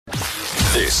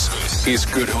This is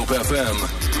Good Hope FM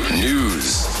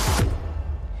News.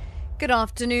 Good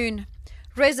afternoon.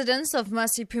 Residents of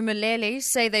Masiphumelele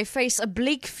say they face a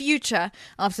bleak future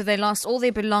after they lost all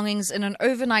their belongings in an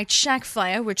overnight shack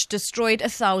fire which destroyed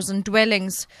 1,000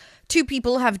 dwellings. 2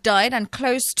 people have died and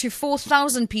close to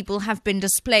 4,000 people have been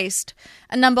displaced.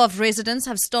 A number of residents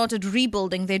have started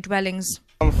rebuilding their dwellings.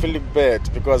 I'm feeling bad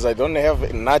because I don't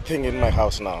have nothing in my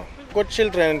house now. Got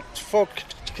children, 4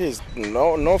 kids,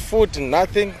 no food,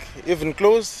 nothing, even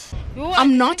clothes.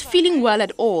 I'm not feeling well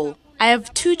at all. I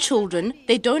have 2 children.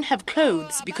 They don't have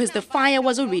clothes because the fire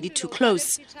was already too close.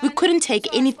 We couldn't take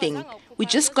anything. We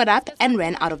just got up and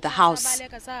ran out of the house.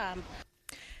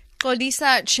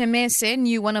 Xolisa Chemese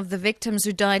knew one of the victims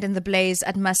who died in the blaze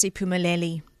at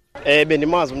Masiphumelele.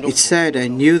 It's sad, I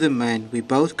knew the man. We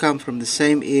both come from the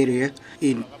same area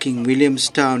in King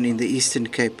Williamstown in the Eastern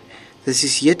Cape. This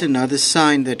is yet another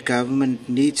sign that government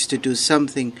needs to do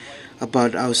something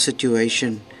about our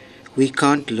situation. We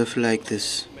can't live like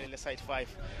this.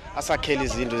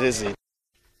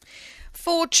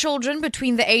 4 children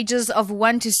between the ages of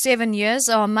 1 to 7 years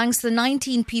are amongst the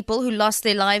 19 people who lost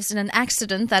their lives in an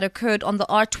accident that occurred on the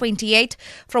R28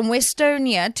 from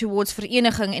Westonia towards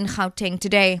Vereniging in Gauteng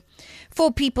today.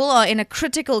 4 people are in a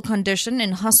critical condition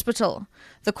in hospital.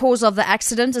 The cause of the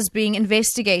accident is being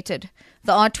investigated.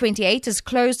 The R28 is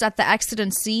closed at the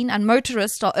accident scene and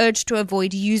motorists are urged to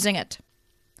avoid using it.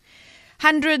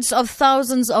 Hundreds of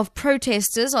thousands of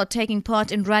protesters are taking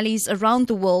part in rallies around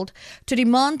the world to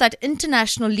demand that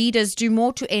international leaders do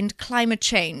more to end climate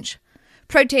change.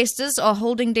 Protesters are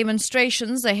holding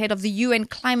demonstrations ahead of the UN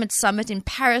Climate Summit in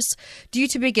Paris, due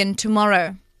to begin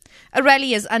tomorrow. A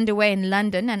rally is underway in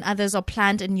London and others are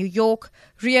planned in New York,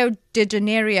 Rio de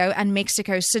Janeiro and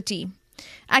Mexico City.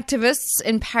 Activists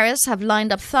in Paris have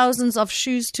lined up thousands of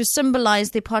shoes to symbolize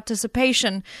their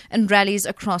participation in rallies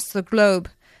across the globe.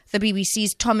 The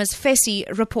BBC's Thomas Fessy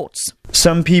reports.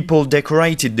 Some people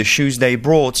decorated the shoes they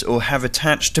brought or have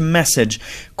attached a message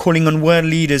calling on world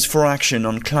leaders for action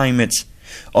on climate.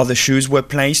 Other shoes were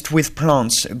placed with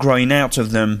plants growing out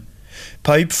of them.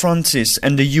 Pope Francis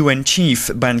and the UN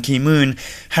chief Ban Ki-moon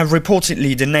have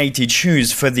reportedly donated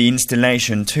shoes for the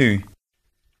installation too.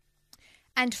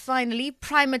 And finally,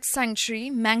 Primate Sanctuary,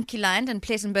 Monkeyland in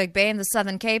Plettenberg Bay in the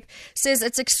Southern Cape says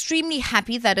it's extremely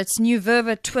happy that its new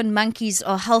vervet twin monkeys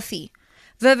are healthy.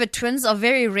 Vervet twins are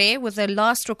very rare, with their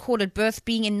last recorded birth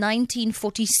being in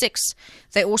 1946.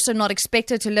 They're also not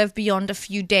expected to live beyond a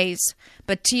few days.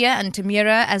 But Tia and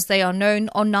Tamira, as they are known,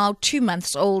 are now 2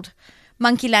 months old.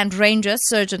 Monkeyland Ranger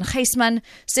Surgeon Geisman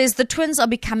says the twins are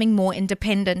becoming more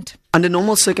independent. Under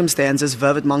normal circumstances,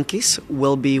 vervet monkeys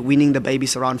will be weaning the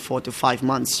babies around 4 to 5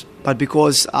 months. But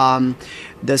because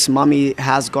this mummy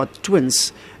has got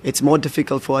twins, it's more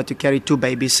difficult for her to carry 2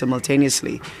 babies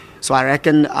simultaneously. So I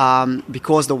reckon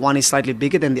because the one is slightly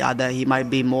bigger than the other, he might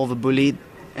be more of a bully.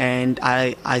 And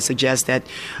I suggest that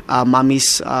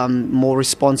mummy's more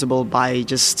responsible by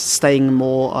just staying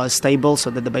more stable so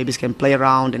that the babies can play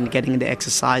around and getting the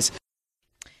exercise.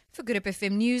 For Good Hope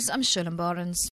FM News, I'm Shirley Barnes.